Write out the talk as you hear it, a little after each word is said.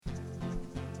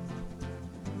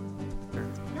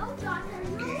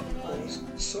cause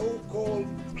so-called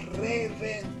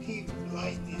preventive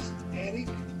blindness. Eric,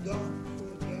 don't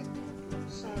forget to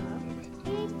put some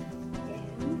preventive.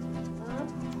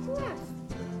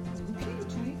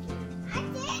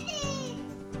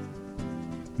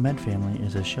 Med Family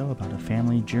is a show about a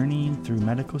family journeying through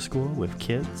medical school with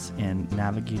kids and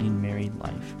navigating married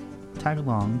life. Tag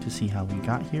along to see how we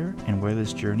got here and where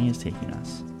this journey is taking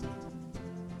us.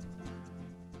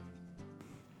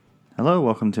 Hello,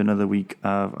 welcome to another week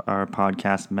of our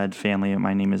podcast, Med Family.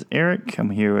 My name is Eric.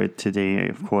 I'm here today,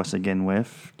 of course, again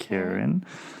with Karen.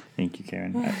 Thank you,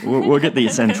 Karen. We'll get the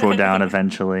intro down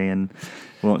eventually and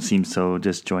it won't seem so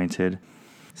disjointed.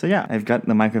 So yeah, I've got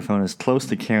the microphone as close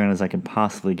to Karen as I can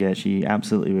possibly get. She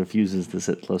absolutely refuses to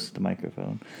sit close to the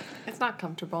microphone. It's not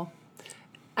comfortable.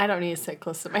 I don't need to sit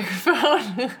close to the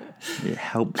microphone. It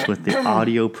helps with the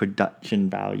audio production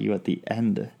value at the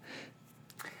end.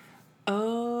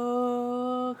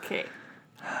 Okay.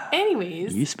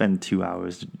 Anyways. You spend 2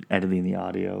 hours editing the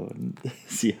audio and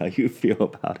see how you feel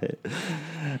about it.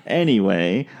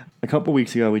 Anyway, a couple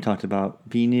weeks ago we talked about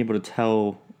being able to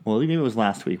tell... Well, maybe it was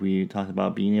last week we talked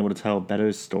about being able to tell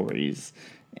better stories.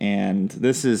 And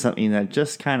this is something that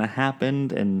just kind of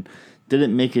happened and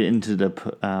didn't make it into the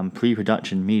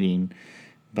pre-production meeting.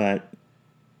 But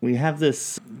we have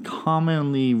this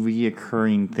commonly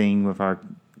reoccurring thing with our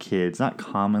kids. Not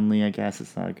commonly, I guess.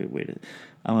 It's not a good way to...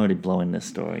 I'm already blowing this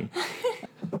story.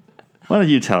 Why don't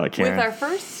you tell it, Karen? With our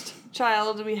first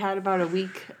child, we had about a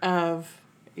week of...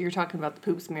 You're talking about the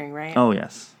poop smearing, right? Oh,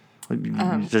 yes.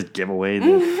 Just give away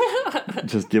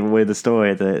the story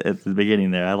at the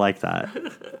beginning there. I like that.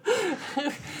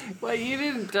 Well, you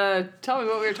didn't tell me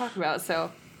what we were talking about,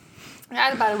 so I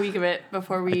had about a week of it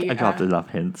before we... I dropped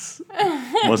enough hints.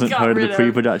 Wasn't part of the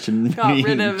pre-production. Got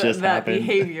rid of that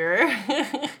behavior.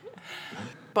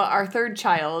 But our third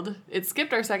child, it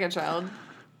skipped our second child.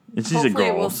 She's a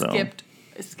girl, we'll so...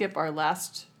 skip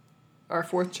our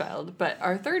fourth child. But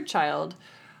our third child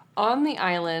on the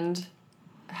island...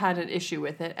 had an issue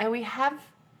with it, and we have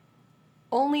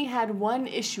only had one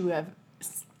issue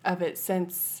of it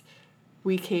since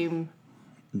we came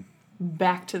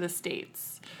back to the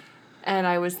States. And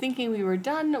I was thinking we were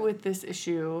done with this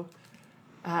issue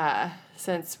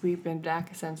since we've been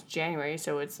back since January,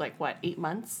 so it's 8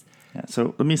 months? Yeah,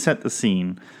 so let me set the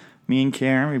scene. Me and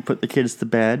Karen, we put the kids to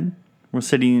bed. We're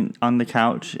sitting on the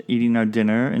couch, eating our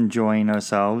dinner, enjoying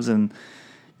ourselves, and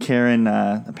Karen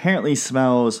apparently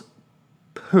smells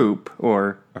poop,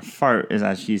 or a fart,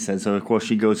 as she said. So, of course,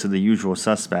 she goes to the usual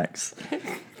suspects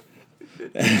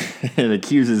and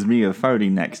accuses me of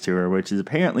farting next to her, which is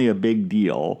apparently a big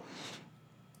deal.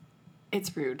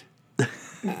 It's rude.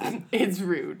 It's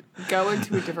rude. Go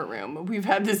into a different room. We've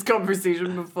had this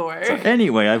conversation before. So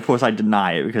anyway, of course, I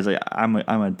deny it because I'm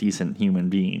a decent human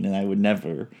being, and I would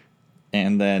never.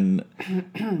 And then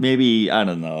maybe, I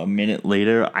don't know, a minute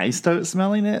later, I start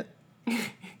smelling it.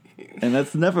 And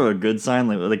that's never a good sign.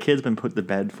 The kid's been put to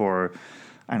bed for,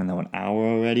 I don't know, an hour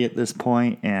already at this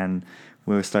point, and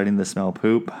we're starting to smell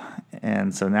poop.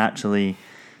 And so naturally,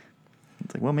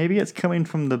 it's well, maybe it's coming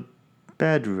from the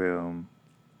bedroom.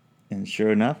 And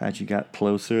sure enough, as you got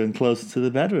closer and closer to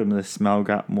the bedroom, the smell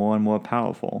got more and more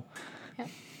powerful.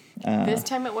 Yeah. This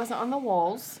time it wasn't on the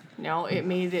walls. No, it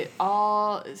made it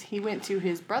all... He went to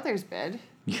his brother's bed.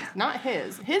 Yeah. Not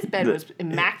his. His bed was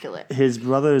immaculate. His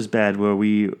brother's bed, where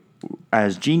we...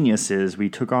 As geniuses, we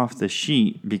took off the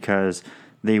sheet because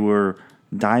they were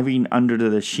diving under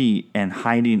the sheet and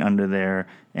hiding under there,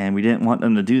 and we didn't want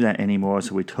them to do that anymore,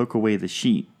 so we took away the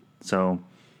sheet. So,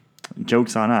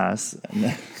 joke's on us.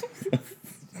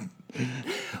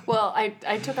 Well,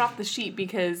 I took off the sheet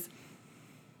because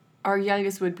our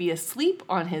youngest would be asleep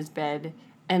on his bed,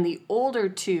 and the older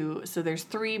two, so there's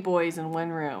 3 boys in one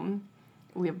room.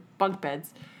 We have bunk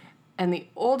beds, and the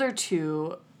older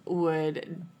two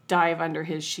would dive under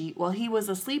his sheet while he was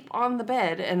asleep on the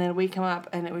bed, and then wake him up,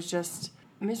 and it was just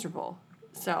miserable.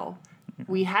 So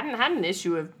we hadn't had an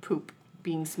issue of poop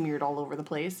being smeared all over the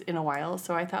place in a while,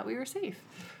 so I thought we were safe.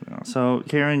 So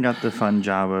Karen got the fun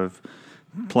job of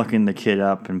plucking the kid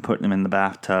up and putting him in the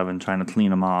bathtub and trying to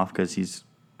clean him off because he's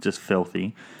just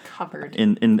filthy. Covered.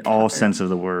 In all sense of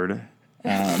the word.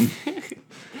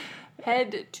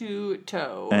 Head to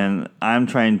toe. And I'm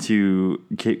trying to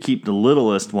keep the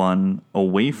littlest one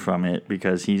away from it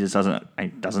because he just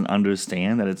doesn't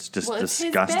understand that it's just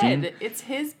disgusting. It's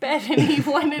his bed, and he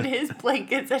wanted his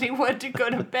blankets, and he wanted to go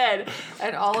to bed,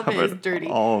 and all of it is dirty.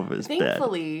 All of his bed.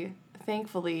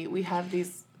 Thankfully, we have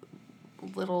these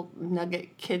little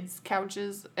nugget kids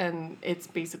couches, and it's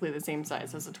basically the same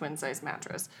size as a twin size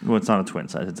mattress. Well, it's not a twin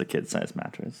size; it's a kid size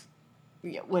mattress.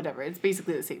 Yeah, whatever. It's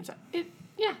basically the same size.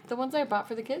 Yeah, the ones I bought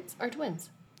for the kids are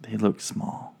twins. They look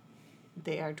small.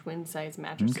 They are twin-size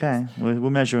mattresses. Okay,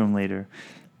 we'll measure them later.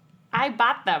 I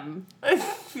bought them.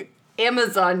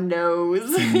 Amazon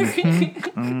knows.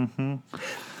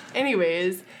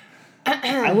 Anyways.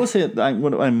 I will say that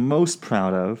what I'm most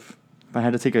proud of, if I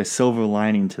had to take a silver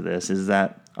lining to this, is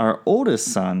that our oldest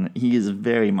son, he is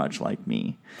very much like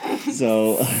me.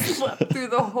 So Slept through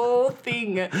the whole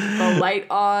thing. The light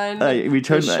on. we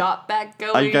turned the shop back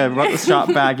going. I brought the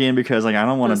shop back in because like I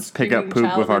don't want The to pick up screaming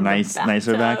poop with child our in the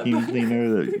nicer bathtub. vacuum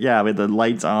cleaner. Yeah, with the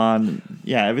lights on.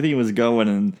 Yeah, everything was going,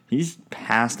 and he's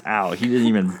passed out. He didn't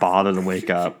even bother to wake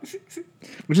up,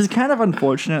 which is kind of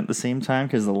unfortunate at the same time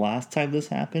because the last time this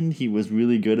happened, he was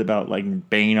really good about like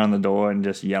banging on the door and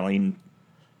just yelling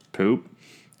poop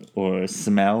or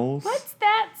smells. What's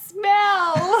that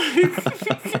smell?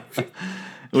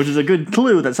 Which is a good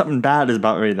clue that something bad is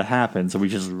about ready to happen, so we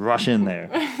just rush in there.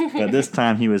 But this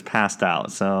time he was passed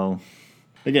out, so...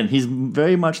 Again, he's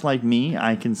very much like me.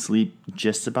 I can sleep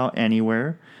just about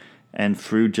anywhere and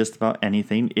through just about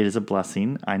anything. It is a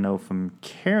blessing. I know from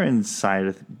Karen's side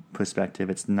of perspective,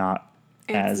 it's not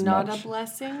as much. It's not a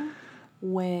blessing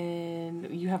when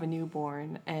you have a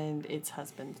newborn and it's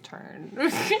husband's turn.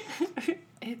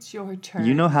 It's your turn.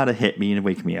 You know how to hit me and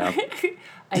wake me up.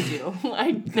 I do.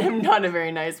 I am not a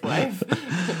very nice wife.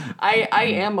 I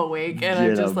am awake and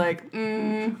I'm just like,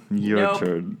 Your nope.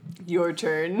 turn. Your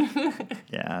turn.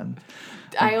 Yeah.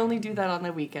 I only do that on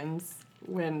the weekends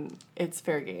when it's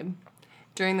fair game.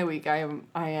 During the week, I am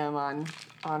on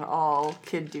all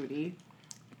kid duty.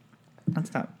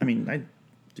 That's not... I mean, I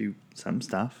do some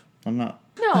stuff. I'm not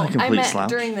No, a complete I meant slouch.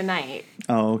 during the night.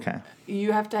 Oh, okay.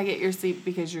 You have to get your sleep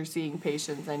because you're seeing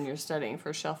patients and you're studying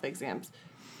for shelf exams.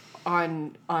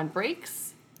 On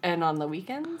breaks and on the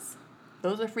weekends,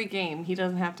 those are free game. He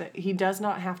does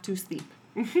not have to sleep.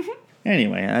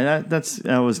 Anyway,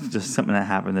 that was just something that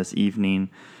happened this evening.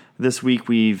 This week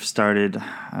we've started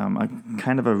a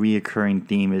kind of a reoccurring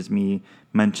theme is me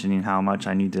mentioning how much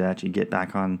I need to actually get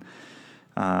back on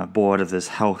board of this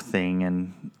health thing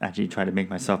and actually try to make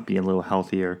myself be a little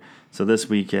healthier. So this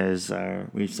week is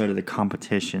we've started a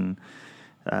competition,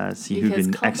 see who Because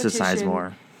can exercise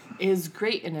more. Is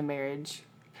great in a marriage,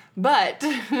 but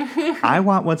I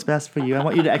want what's best for you. I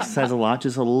want you to exercise a lot,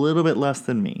 just a little bit less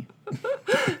than me.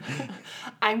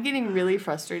 I'm getting really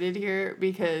frustrated here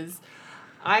because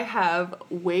I have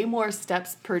way more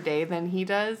steps per day than he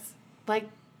does. Like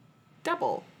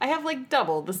double. I have like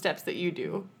double the steps that you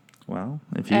do. Well,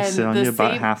 if you And sit on the your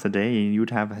butt same- half the day, you would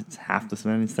have half the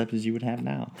many steps as you would have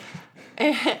now.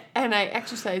 And I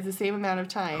exercise the same amount of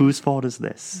time. Whose fault is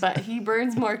this? But he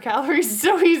burns more calories,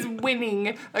 so he's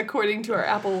winning according to our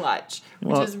Apple Watch,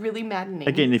 which Well, is really maddening.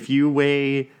 Again, if you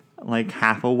weigh like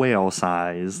half a whale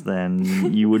size,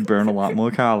 then you would burn a lot more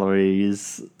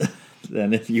calories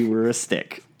than if you were a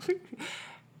stick.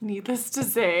 Needless to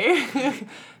say,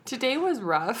 today was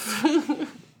rough.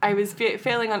 I was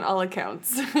failing on all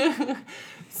accounts.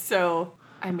 So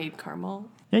I made caramel.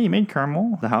 Yeah, you made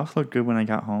caramel. The house looked good when I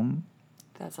got home.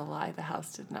 That's a lie. The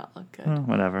house did not look good. Oh,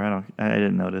 whatever. I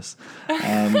didn't notice.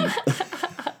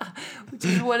 Which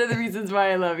is one of the reasons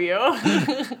why I love you.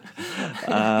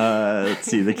 Let's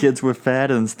see. The kids were fed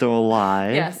and still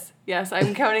alive. Yes.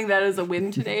 I'm counting that as a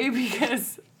win today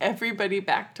because everybody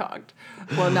back-talked.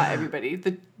 Well, not everybody.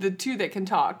 The two that can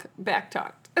talk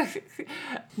back-talked.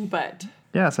 But...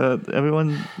 Yeah, so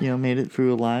everyone, made it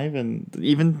through alive. And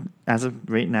even as of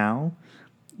right now,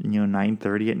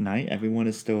 9:30 at night, everyone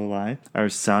is still alive. Our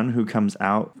son, who comes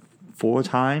out 4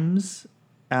 times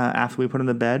after we put him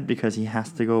to bed because he has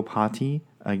to go potty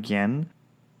again,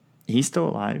 he's still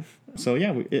alive. So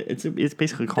yeah, it's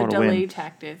basically called the a win. delay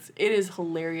tactics. It is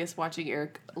hilarious watching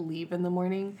Eric leave in the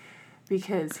morning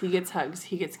because he gets hugs,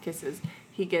 he gets kisses,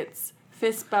 he gets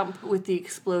fist bump with the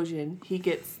explosion, he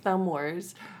gets thumb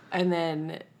wars, and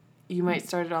then you might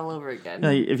start it all over again.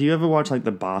 If you ever watch like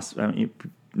The Boss,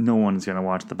 no one's gonna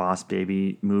watch the Boss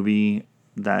Baby movie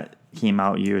that came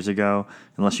out years ago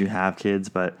unless you have kids.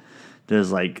 But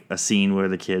there's like a scene where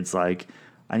the kid's like,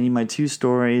 I need my 2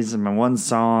 stories and my 1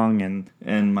 song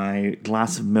and my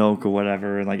glass of milk or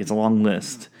whatever. Like it's a long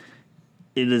list.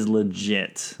 It is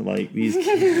legit. Like these,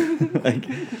 like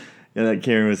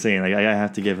Karen was saying, like I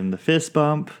have to give him the fist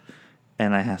bump.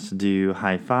 And I have to do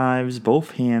high fives, both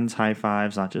hands high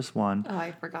fives, not just one. Oh,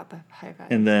 I forgot the high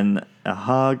five. And then a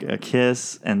hug, a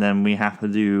kiss, and then we have to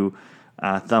do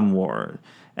thumb war.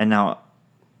 And now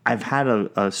I've had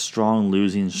a strong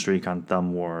losing streak on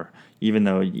thumb war. even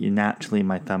though naturally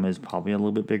my thumb is probably a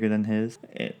little bit bigger than his.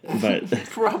 But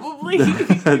Probably.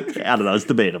 I don't know. It's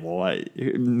debatable.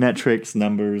 Metrics,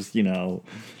 numbers,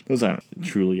 those aren't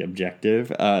truly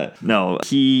objective. No,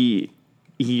 he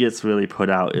gets really put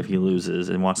out if he loses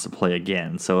and wants to play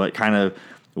again. So it kind of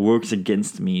works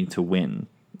against me to win.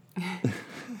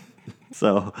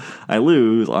 So I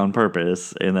lose on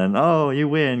purpose, and then you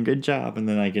win, good job, and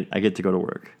then I get to go to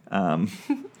work.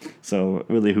 So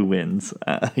really, who wins?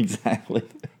 Exactly.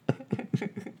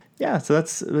 Yeah, so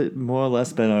that's more or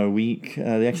less been our week.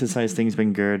 The exercise thing's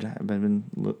been good. I've been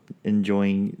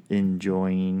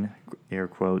enjoying air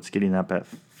quotes, getting up at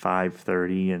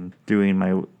 5:30 and doing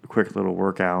my quick little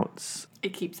workouts.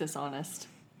 It keeps us honest.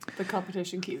 The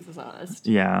competition keeps us honest.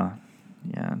 Yeah.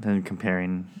 Then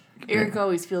comparing. Eric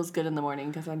always feels good in the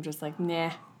morning because I'm just like,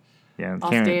 nah. Yeah,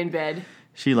 I'll Karen, stay in bed.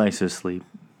 She likes to sleep.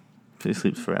 She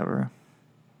sleeps forever.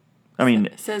 I mean,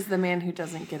 says the man who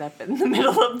doesn't get up in the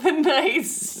middle of the night.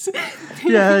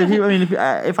 Yeah,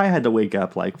 if I had to wake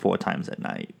up like 4 times at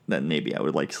night, then maybe I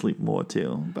would sleep more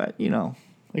too. But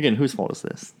again, whose fault is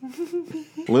this?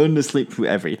 Learn to sleep through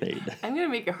everything. I'm gonna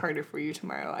make it harder for you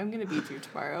tomorrow. I'm gonna beat you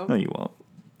tomorrow. No, you won't.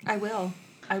 I will.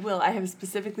 I have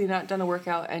specifically not done a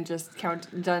workout and just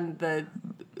done the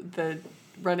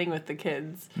running with the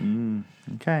kids.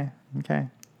 Okay.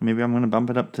 Maybe I'm gonna bump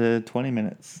it up to 20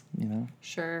 minutes.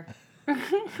 Sure.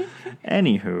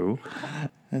 Anywho,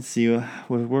 let's see.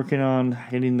 We're working on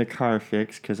getting the car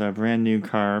fixed because our brand new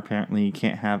car apparently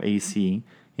can't have AC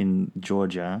in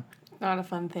Georgia. Not a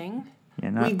fun thing.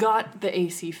 Yeah, we got the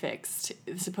AC fixed.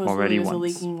 Supposedly it was a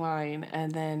leaking line,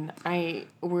 and then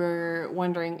we're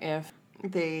wondering if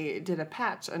they did a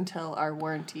patch until our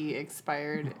warranty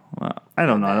expired. Well, I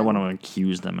don't know. I don't want to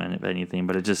accuse them of anything,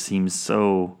 but it just seems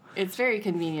so... It's very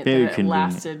convenient it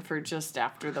lasted for just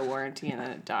after the warranty and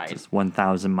then it died. Just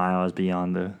 1,000 miles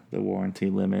beyond the warranty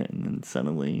limit, and then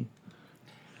suddenly...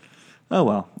 Oh,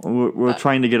 well. We're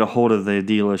trying to get a hold of the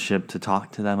dealership to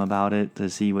talk to them about it, to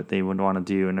see what they would want to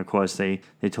do. And, of course, they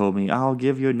told me, I'll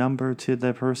give your number to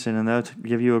the person, and they'll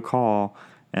give you a call.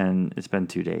 And it's been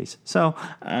 2 days. So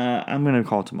I'm going to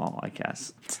call tomorrow, I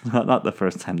guess. It's not the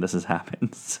first time this has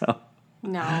happened, so...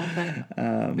 No, but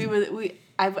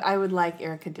I would like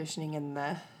air conditioning in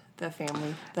the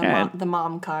family, the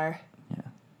mom car. Yeah.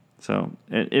 So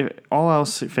if all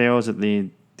else fails, that the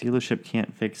dealership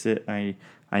can't fix it, I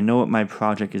know what my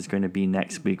project is going to be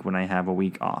next week when I have a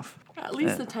week off. At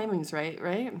least the timing's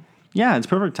right? Yeah, it's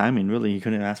perfect timing, really. You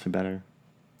couldn't ask for better.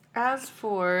 As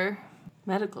for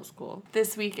medical school,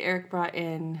 this week Eric brought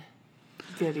in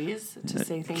goodies to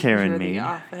say thank you for the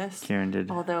office. Karen did.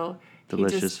 Although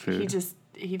delicious food.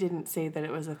 He didn't say that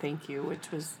it was a thank you,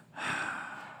 which was...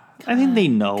 I think they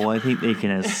know. I think they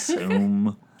can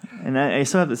assume. And I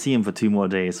still have to see him for 2 more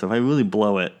days. So if I really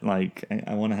blow it, I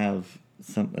want to have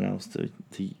something else to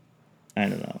I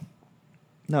don't know.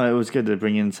 No, it was good to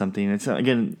bring in something.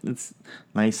 It's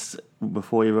nice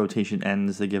before your rotation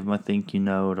ends to give him a thank you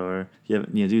note or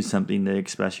do something to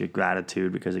express your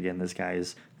gratitude, because again, this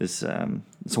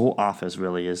whole office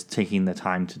really is taking the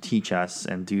time to teach us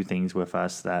and do things with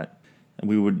us that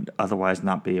we would otherwise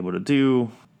not be able to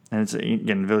do. And it's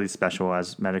again really special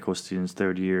as medical students,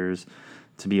 3rd years,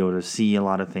 to be able to see a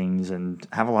lot of things and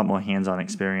have a lot more hands-on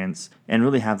experience and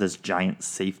really have this giant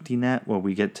safety net where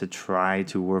we get to try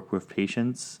to work with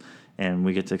patients and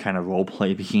we get to kind of role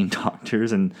play being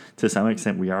doctors, and to some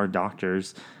extent we are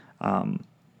doctors.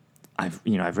 I've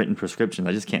written prescriptions,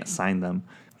 I just can't sign them.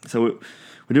 So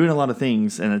we're doing a lot of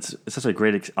things, and it's such a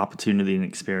great opportunity and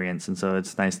experience. And so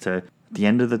it's nice to, at the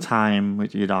end of the time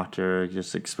with your doctor,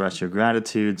 just express your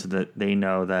gratitude so that they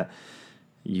know that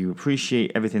you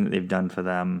appreciate everything that they've done for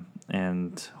them,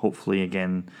 and hopefully,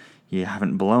 again, you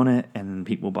haven't blown it, and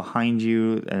people behind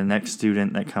you and the next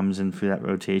student that comes in through that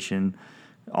rotation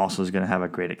also is going to have a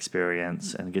great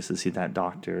experience and gets to see that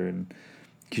doctor. And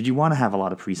because you want to have a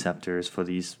lot of preceptors for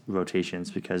these rotations,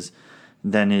 because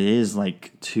then it is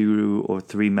 2 or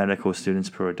 3 medical students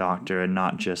per doctor and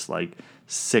not just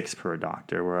 6 per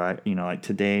doctor, where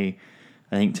today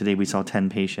we saw 10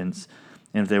 patients.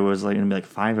 And if there was going to be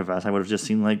 5 of us, I would have just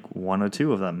seen 1 or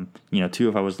 2 of them. 2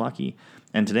 if I was lucky.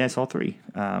 And today I saw 3.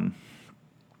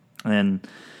 And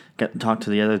got to talk to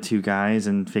the other 2 guys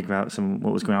and figure out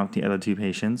what was going on with the other 2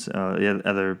 patients.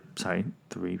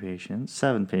 3 patients,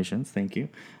 7 patients. Thank you.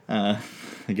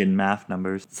 Again, math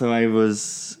numbers. So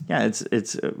it's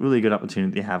a really good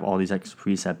opportunity to have all these extra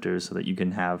preceptors so that you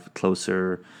can have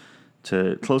closer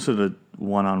to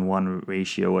one-on-one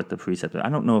ratio with the preceptor. I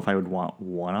don't know if I would want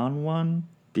one-on-one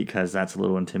because that's a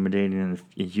little intimidating, and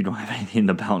if you don't have anything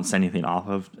to bounce anything off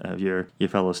of your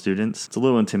fellow students, it's a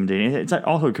little intimidating. It's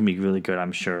also can be really good,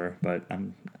 I'm sure, but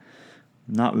I'm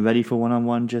not ready for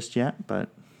one-on-one just yet, but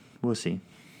we'll see.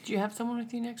 Do you have someone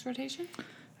with you next rotation?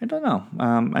 I don't know.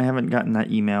 I haven't gotten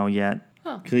that email yet.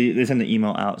 Oh. Because they send the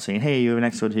email out saying, hey, your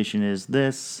next rotation is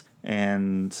this,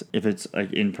 and if it's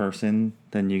like in person,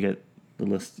 then you get the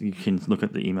list. You can look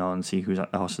at the email and see who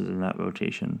else is in that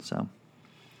rotation. So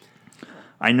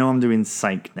I know I'm doing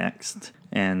psych next,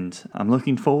 and I'm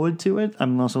looking forward to it.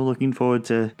 I'm also looking forward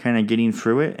to kind of getting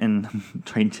through it and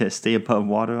trying to stay above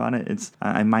water on it.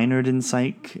 I minored in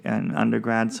psych in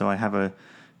undergrad, so I have a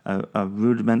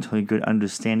rudimentally good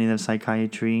understanding of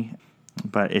psychiatry,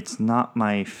 but it's not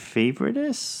my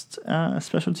favoritist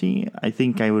specialty. I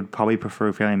think I would probably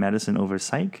prefer family medicine over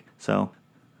psych, so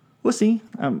we'll see.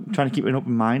 I'm trying to keep an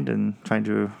open mind and trying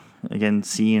to, again,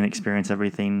 see and experience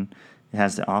everything it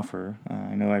has to offer.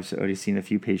 I know I've already seen a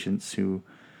few patients who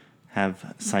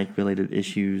have psych-related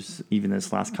issues even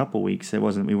this last couple weeks. We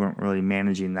weren't really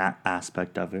managing that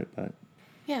aspect of it, but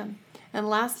yeah.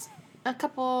 And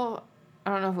I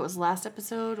don't know if it was last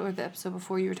episode or the episode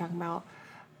before, you were talking about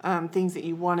things that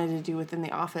you wanted to do within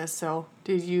the office. So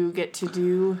did you get to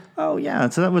do? Oh yeah,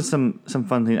 so that was some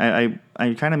fun thing.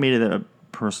 I kind of made it a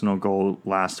personal goal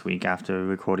last week after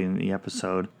recording the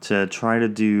episode to try to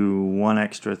do one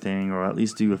extra thing, or at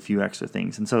least do a few extra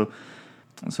things. And so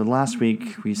last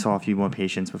week we saw a few more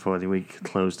patients before the week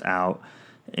closed out.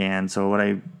 And so what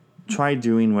I tried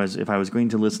doing was, if I was going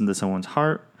to listen to someone's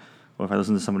heart, or if I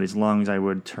listen to somebody's lungs, I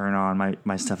would turn on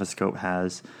my stethoscope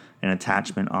has an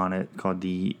attachment on it called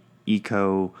the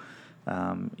Eco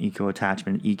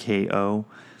attachment, EKO.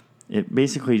 It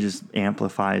basically just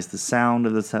amplifies the sound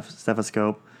of the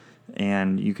stethoscope,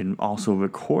 and you can also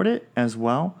record it as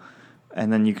well.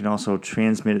 And then you can also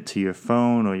transmit it to your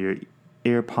phone or your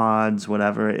AirPods,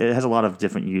 whatever. It has a lot of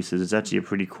different uses. It's actually a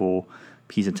pretty cool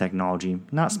piece of technology.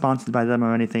 Not sponsored by them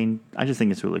or anything. I just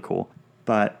think it's really cool.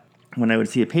 But when I would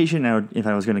see a patient, if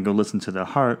I was going to go listen to their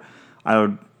heart, I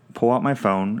would pull out my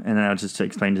phone, and I would just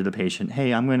explain to the patient,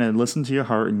 hey, I'm going to listen to your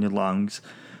heart and your lungs.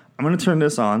 I'm going to turn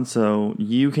this on so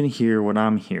you can hear what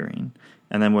I'm hearing,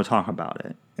 and then we'll talk about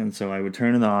it. And so I would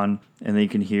turn it on, and they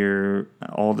can hear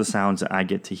all the sounds that I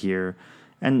get to hear.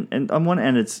 And on one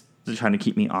end, it's trying to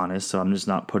keep me honest, so I'm just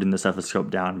not putting the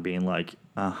stethoscope down and being like,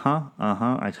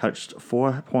 I touched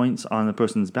 4 points on the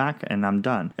person's back, and I'm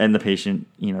done. And the patient,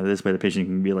 this way the patient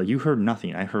can be like, you heard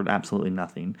nothing. I heard absolutely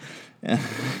nothing.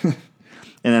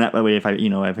 And then that way, if I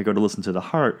go to listen to the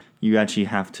heart, you actually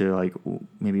have to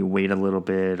maybe wait a little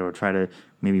bit, or try to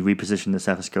maybe reposition the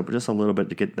stethoscope just a little bit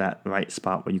to get that right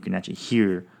spot where you can actually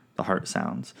hear the heart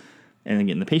sounds. And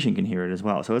again, the patient can hear it as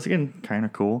well. So it's, again, kind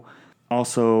of cool.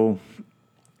 Also,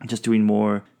 just doing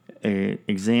more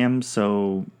exams.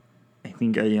 So I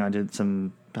think I did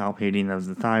some palpating of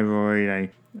the thyroid.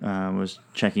 I was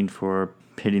checking for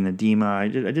pitting edema. I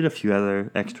did a few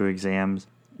other extra exams.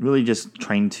 Really just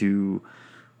trying to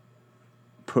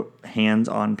put hands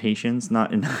on patients,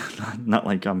 not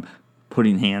like I'm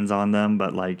putting hands on them,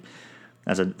 but like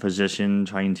as a physician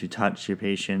trying to touch your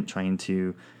patient, trying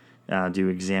to do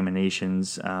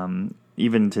examinations.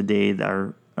 Even today,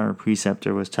 our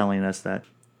preceptor was telling us that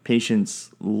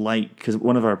patients because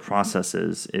one of our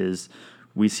processes is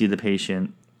we see the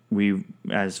patient, we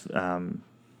as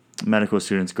medical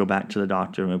students go back to the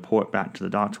doctor and report back to the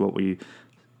doctor what we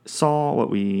saw, what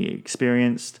we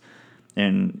experienced,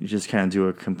 and just kind of do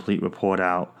a complete report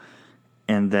out,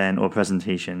 or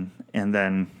presentation. And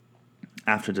then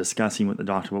after discussing with the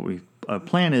doctor what our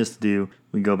plan is to do,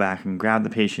 we go back and grab the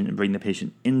patient and bring the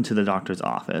patient into the doctor's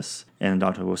office, and the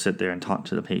doctor will sit there and talk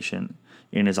to the patient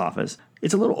in his office.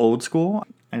 It's a little old school.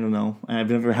 I don't know. I've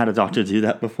never had a doctor do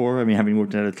that before. I mean, having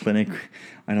worked at a clinic,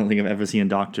 I don't think I've ever seen a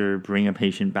doctor bring a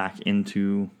patient back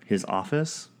into his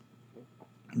office.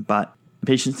 But the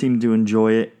patient seemed to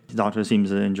enjoy it. The doctor seems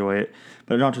to enjoy it.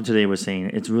 But the doctor today was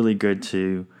saying it's really good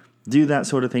to do that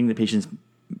sort of thing. The patients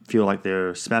feel like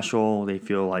they're special. They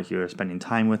feel like you're spending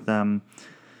time with them.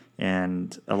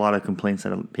 And a lot of complaints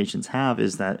that patients have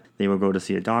is that they will go to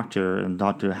see a doctor, and the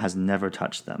doctor has never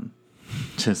touched them.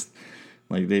 Just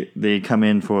like they come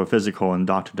in for a physical, and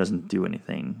the doctor doesn't do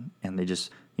anything. And they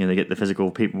just, they get the physical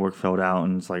paperwork filled out,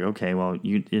 and it's like, okay, well,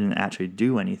 you didn't actually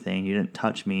do anything. You didn't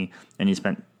touch me, and you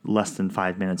spent less than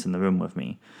 5 minutes in the room with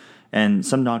me. And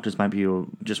some doctors might be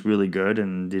just really good,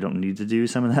 and they don't need to do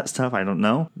some of that stuff. I don't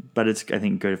know. But it's, I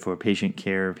think, good for patient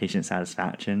care, patient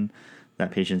satisfaction,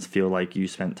 that patients feel like you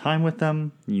spent time with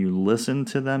them, you listened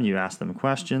to them, you asked them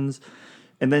questions,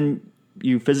 and then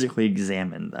you physically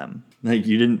examined them. Like,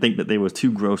 you didn't think that they were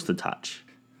too gross to touch.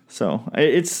 So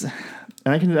it's,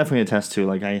 and I can definitely attest to,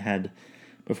 like, I had,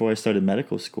 before I started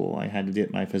medical school, I had to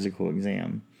get my physical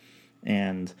exam,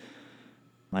 and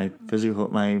my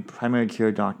primary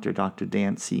care doctor, Dr.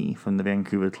 Dancy from the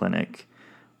Vancouver clinic,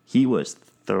 he was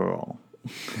thorough.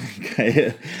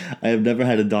 I have never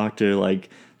had a doctor like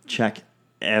check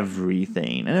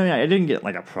everything. And I mean, I didn't get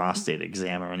like a prostate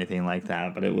exam or anything like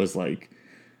that, but it was like,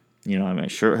 my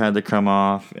shirt had to come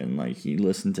off, and like he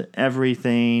listened to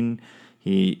everything.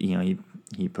 He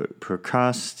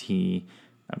percussed, he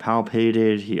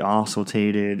palpated, he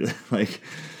auscultated, like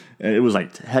it was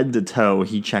like head to toe.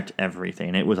 He checked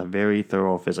everything. It was a very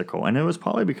thorough physical, and it was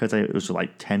probably because it was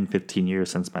like 10, 15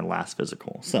 years since my last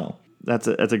physical. So that's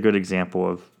a good example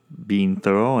of being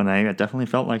thorough, and I definitely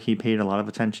felt like he paid a lot of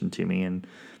attention to me. And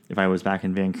if I was back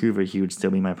in Vancouver, he would still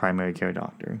be my primary care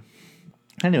doctor.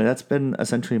 Anyway, that's been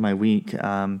essentially my week.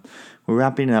 We're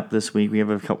wrapping up this week. We have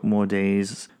a couple more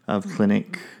days of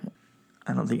clinic.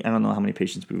 I don't know how many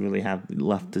patients we really have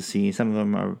left to see. Some of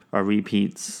them are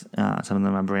repeats. Some of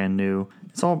them are brand new.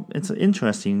 It's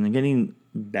interesting. I'm getting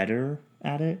better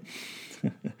at it.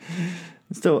 I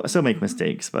still make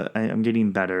mistakes, but I'm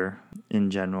getting better in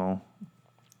general.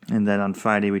 And then on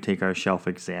Friday we take our shelf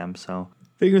exam. So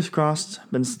fingers crossed.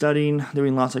 Been studying,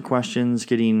 doing lots of questions,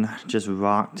 getting just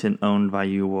rocked and owned by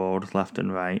UWorld left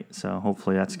and right. So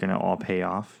hopefully that's going to all pay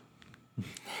off.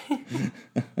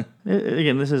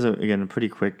 Again, this is a pretty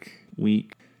quick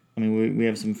week. I mean, we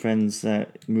have some friends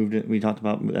that moved in, we talked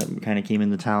about, that kind of came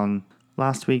into town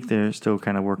last week. They're still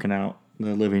kind of working out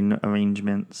the living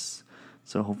arrangements,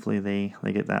 so hopefully they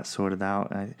get that sorted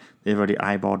out. They've already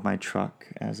eyeballed my truck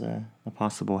as a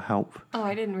possible help. Oh,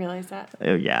 I didn't realize that.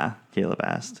 Oh yeah, Caleb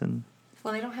asked, and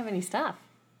well, they don't have any stuff.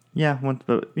 Yeah,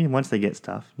 once they get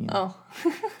stuff. Oh.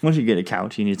 Once you get a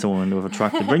couch, you need someone with a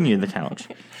truck to bring you the couch.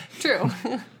 True.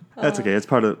 That's okay. It's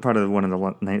part of one of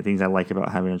the things I like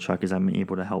about having a truck is I'm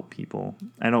able to help people.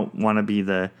 I don't want to be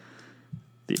the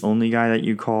only guy that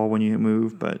you call when you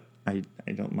move, but I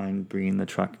don't mind bringing the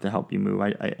truck to help you move.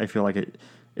 I feel like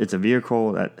it's a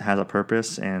vehicle that has a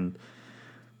purpose, and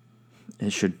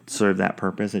it should serve that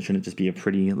purpose. It shouldn't just be a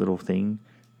pretty little thing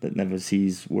that never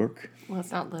sees work. Well,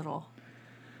 it's not little.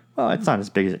 Well, it's not as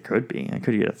big as it could be. I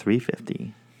could get a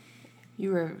 350.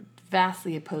 You were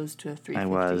vastly opposed to a 350. I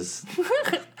was.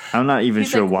 I'm not even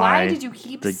He's sure like, why. Why did you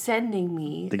keep sending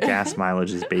me? The gas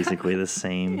mileage is basically the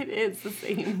same. It is the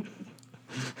same.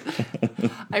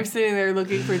 I'm sitting there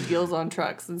looking for deals on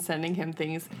trucks and sending him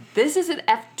things. This is an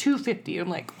F-250. I'm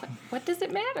like, what does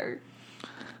it matter?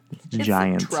 It's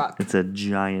giant. A truck. It's a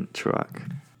giant truck.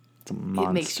 It's a monster.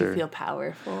 It makes you feel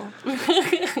powerful. No,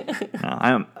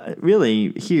 I'm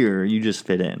really here. You just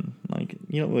fit in. Like,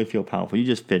 you don't really feel powerful. You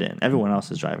just fit in. Everyone else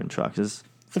is driving trucks. There's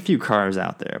a few cars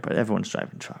out there, but everyone's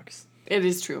driving trucks. It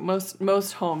is true.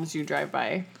 Most homes you drive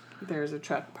by, there's a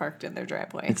truck parked in their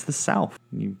driveway. It's the South.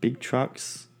 You big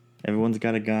trucks. Everyone's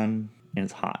got a gun, and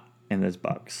it's hot, and there's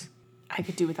bugs. I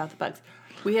could do without the bugs.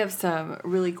 We have some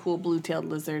really cool blue-tailed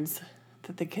lizards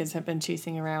that the kids have been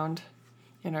chasing around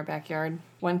in our backyard.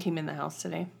 One came in the house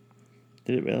today.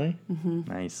 Did it really? Mm-hmm.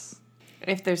 Nice.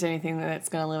 If there's anything that's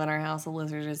going to live in our house, a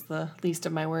lizard is the least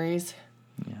of my worries.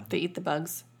 Yeah. They eat the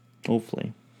bugs.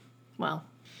 Hopefully. Well,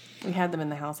 we had them in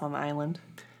the house on the island.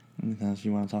 Anything else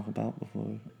you want to talk about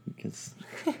before? Because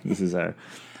this is our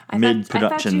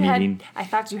mid-production meeting. I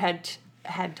thought you had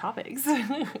topics.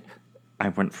 I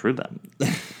went through them.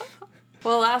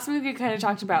 Well, last week we kind of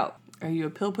talked about, are you a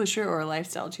pill pusher or a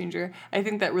lifestyle changer? I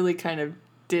think that really kind of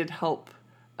did help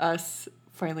us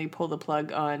finally pull the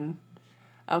plug on,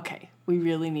 okay, we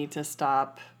really need to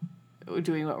stop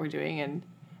doing what we're doing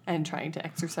and trying to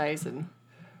exercise and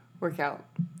work out.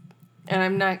 And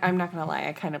I'm not gonna lie,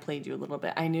 I kind of played you a little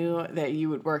bit. I knew that you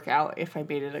would work out if I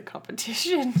made it a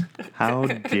competition. How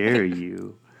dare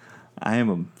you? I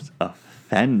am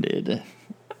offended.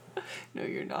 No,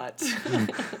 you're not.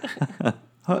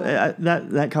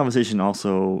 That conversation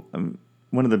also,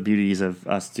 one of the beauties of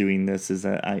us doing this is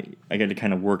that I get to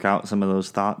kind of work out some of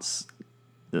those thoughts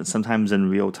sometimes in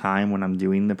real time when I'm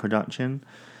doing the production,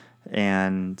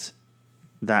 and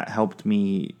that helped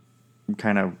me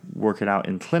kind of work it out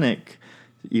in clinic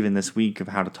even this week of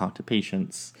how to talk to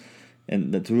patients,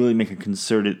 and to really make a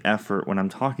concerted effort when I'm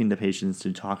talking to patients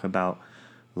to talk about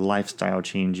lifestyle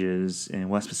changes and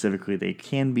what specifically they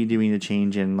can be doing to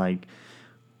change and like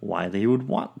why they would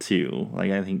want to.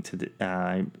 Like I think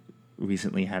I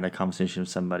recently had a conversation with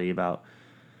somebody about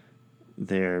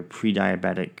their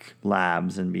pre-diabetic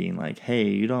labs and being like, hey,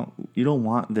 you don't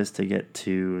want this to get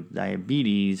to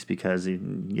diabetes, because if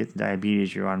you get to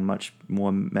diabetes, you're on much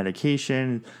more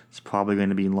medication. It's probably going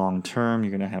to be long term. You're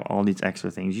going to have all these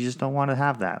extra things. You just don't want to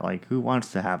have that. Like, who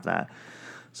wants to have that?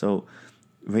 So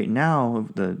right now,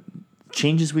 the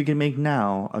changes we can make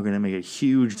now are going to make a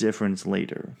huge difference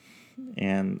later.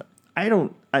 And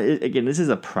again, this is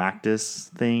a practice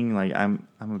thing. Like, I'm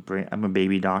a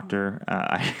baby doctor.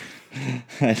 I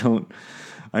don't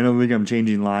think I'm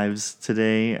changing lives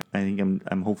today. I think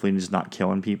I'm hopefully just not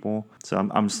killing people. So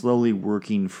I'm slowly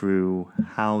working through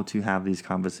how to have these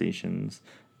conversations.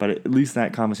 But at least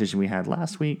that conversation we had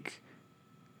last week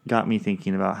got me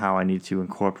thinking about how I need to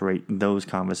incorporate those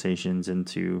conversations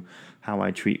into how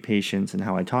I treat patients and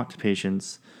how I talk to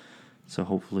patients. So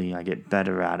hopefully I get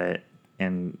better at it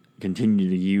and continue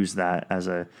to use that as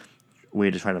a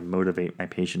way to try to motivate my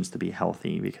patients to be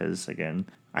healthy, because, again,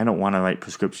 I don't want to write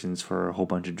prescriptions for a whole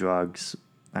bunch of drugs.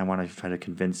 I want to try to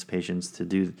convince patients to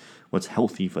do what's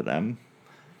healthy for them.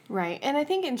 Right. And I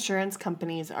think insurance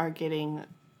companies are getting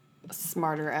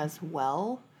smarter as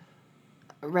well,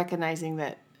 recognizing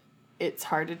that it's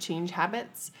hard to change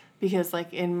habits, because,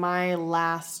 like, in my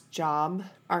last job,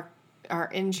 our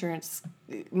insurance,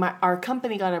 our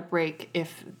company got a break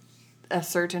if a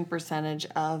certain percentage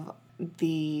of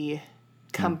the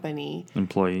company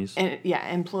employees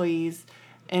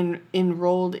and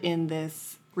enrolled in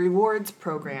this rewards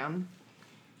program.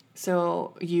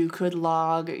 So you could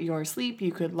log your sleep,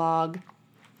 you could log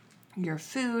your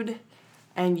food,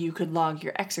 and you could log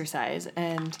your exercise.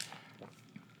 And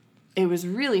it was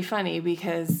really funny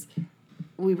because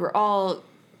we were all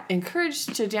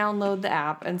encouraged to download the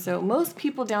app. And so most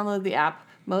people downloaded the app.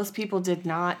 Most people did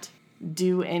not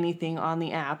do anything on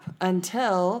the app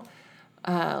until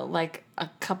like a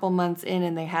couple months in,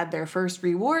 and they had their first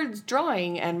rewards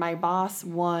drawing, and my boss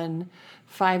won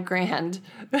 $5,000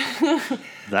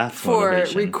 That's for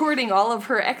motivation. recording all of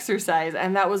her exercise,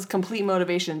 and that was complete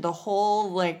motivation. The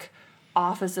whole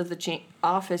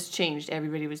office changed.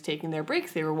 Everybody was taking their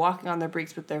breaks. They were walking on their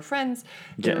breaks with their friends,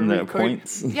 getting their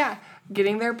points. Yeah,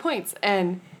 getting their points,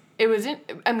 and it was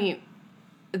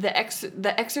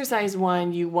the exercise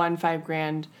one, you won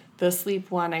 $5,000. The sleep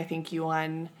one, I think you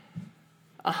won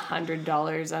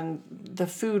 $100, and the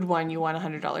food one you won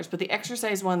 $100. But the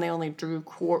exercise one, they only drew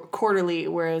quarterly,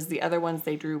 whereas the other ones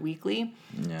they drew weekly.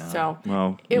 Yeah.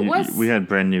 So we had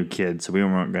brand new kids, so we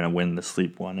weren't going to win the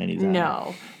sleep one anytime.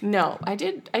 No, I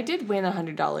did win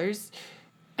 $100.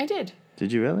 I did.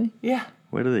 Did you really? Yeah.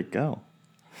 Where did it go?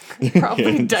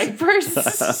 Probably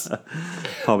diapers.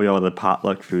 Probably all the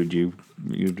potluck food you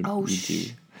Oh, do.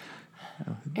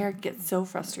 Eric gets so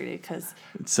frustrated because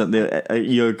So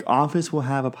your office will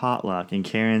have a potluck, and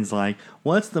Karen's like,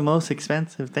 "What's the most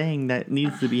expensive thing that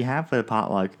needs to be had for the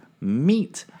potluck?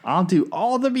 Meat. I'll do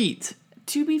all the meat."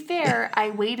 To be fair,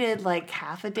 I waited like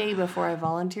half a day before I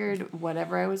volunteered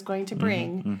whatever I was going to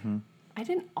bring. Mm-hmm. I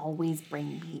didn't always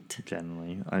bring meat.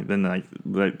 Generally, then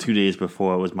like 2 days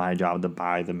before, it was my job to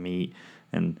buy the meat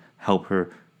and help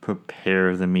her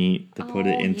prepare the meat to put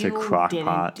it into crock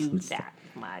pots. You didn't do that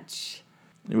much.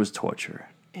 It was torture.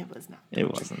 It was not.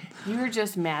 It wasn't. You were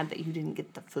just mad that you didn't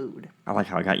get the food. I like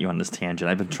how I got you on this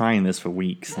tangent. I've been trying this for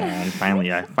weeks, and I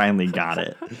finally got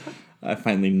it. I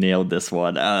finally nailed this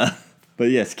one. But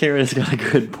yes, Karen's got a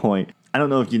good point. I don't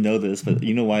know if you know this, but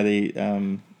you know why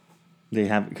they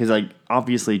have, because like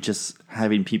obviously just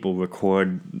having people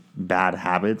record bad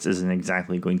habits isn't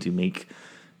exactly going to make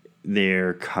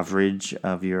their coverage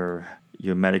of your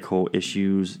medical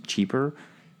issues cheaper.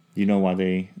 You know why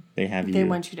they have you? They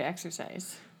want you to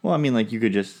exercise. Well, I mean, like, you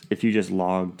could just, if you just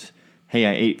logged, hey,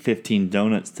 I ate 15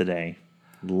 donuts today,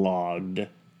 logged,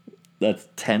 that's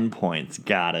 10 points,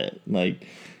 got it. Like,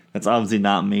 that's obviously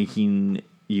not making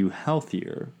you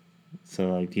healthier.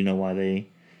 So, like, do you know why they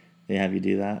have you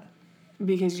do that?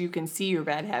 Because you can see your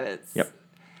bad habits. Yep,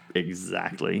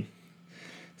 exactly.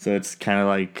 So it's kind of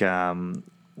like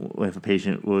if a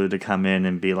patient were to come in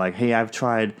and be like, hey, I've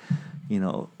tried,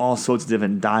 all sorts of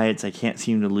different diets. I can't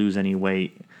seem to lose any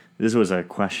weight. This was a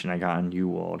question I got on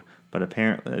UWorld, but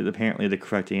apparently the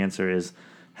correct answer is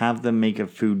have them make a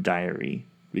food diary,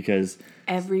 because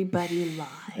everybody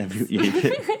lies.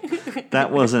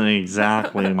 That wasn't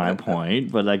exactly my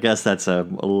point, but I guess that's a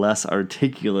less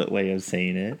articulate way of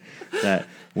saying it. That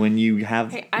when you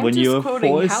have, I'm when just you're quoting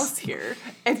forced, House here.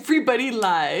 Everybody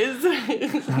lies.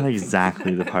 not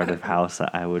exactly the part of House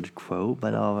that I would quote,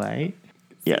 but all right.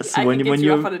 Yes, I when can get you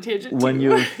you're off on a tangent when too.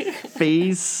 you're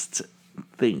faced,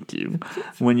 thank you.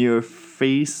 When you're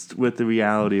faced with the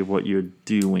reality of what you're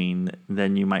doing,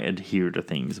 then you might adhere to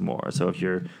things more. So if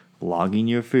you're logging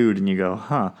your food, and you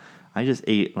go, I just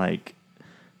ate like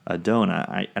a donut.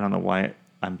 I don't know why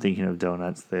I'm thinking of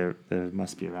donuts. There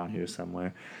must be around here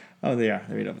somewhere. Oh, they are.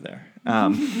 They're right over there.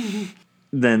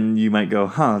 Then you might go,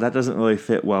 that doesn't really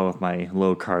fit well with my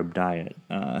low carb diet,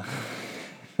 a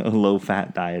low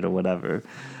fat diet or whatever.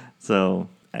 So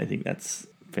I think that's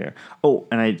fair. Oh,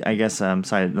 and I guess I'm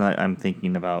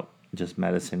thinking about just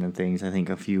medicine and things. I think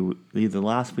either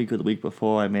last week or the week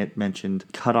before, I mentioned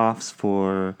cutoffs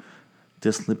for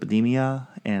dyslipidemia,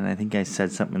 and I think I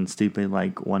said something stupid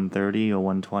like 130 or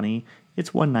 120.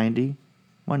 It's 190.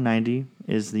 190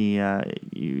 is the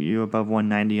you're above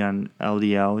 190 on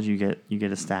LDLs, you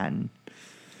get a statin.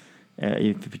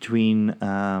 If between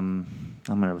I'm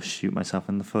gonna shoot myself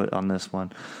in the foot on this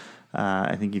one.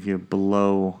 I think if you're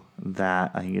below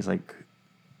that, I think it's like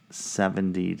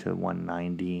 70 to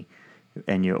 190,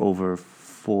 and you're over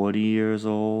 40 years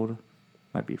old,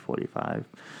 might be 45,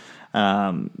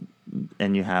 and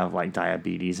you have like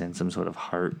diabetes and some sort of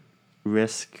heart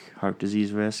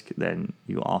disease risk, then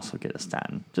you also get a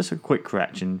statin. Just a quick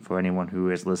correction for anyone who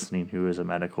is listening who is a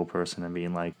medical person and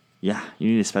being like, yeah,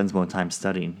 you need to spend more time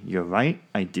studying. You're right,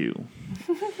 I do.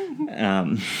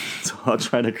 So I'll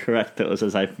try to correct those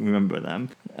as I remember them.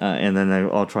 And then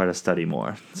I'll try to study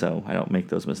more so I don't make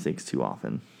those mistakes too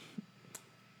often.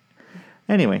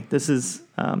 Anyway, this is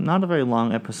not a very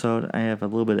long episode. I have a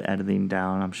little bit of editing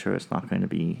down. I'm sure it's not going to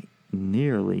be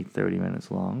nearly 30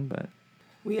 minutes long, but...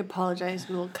 We apologize.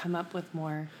 We will come up with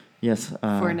more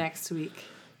for next week.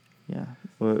 Yeah.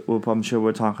 I'm sure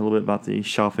we'll talk a little bit about the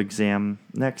shelf exam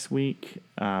next week.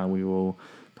 We will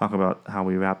talk about how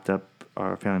we wrapped up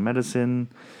our family medicine,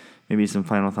 maybe some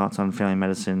final thoughts on family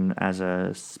medicine as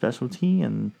a specialty,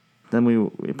 and then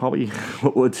we probably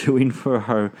what we're doing for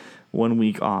our 1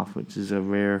 week off, which is a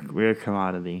rare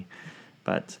commodity.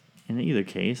 But in either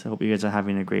case, I hope you guys are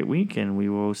having a great week, and we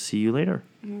will see you later.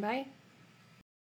 Bye.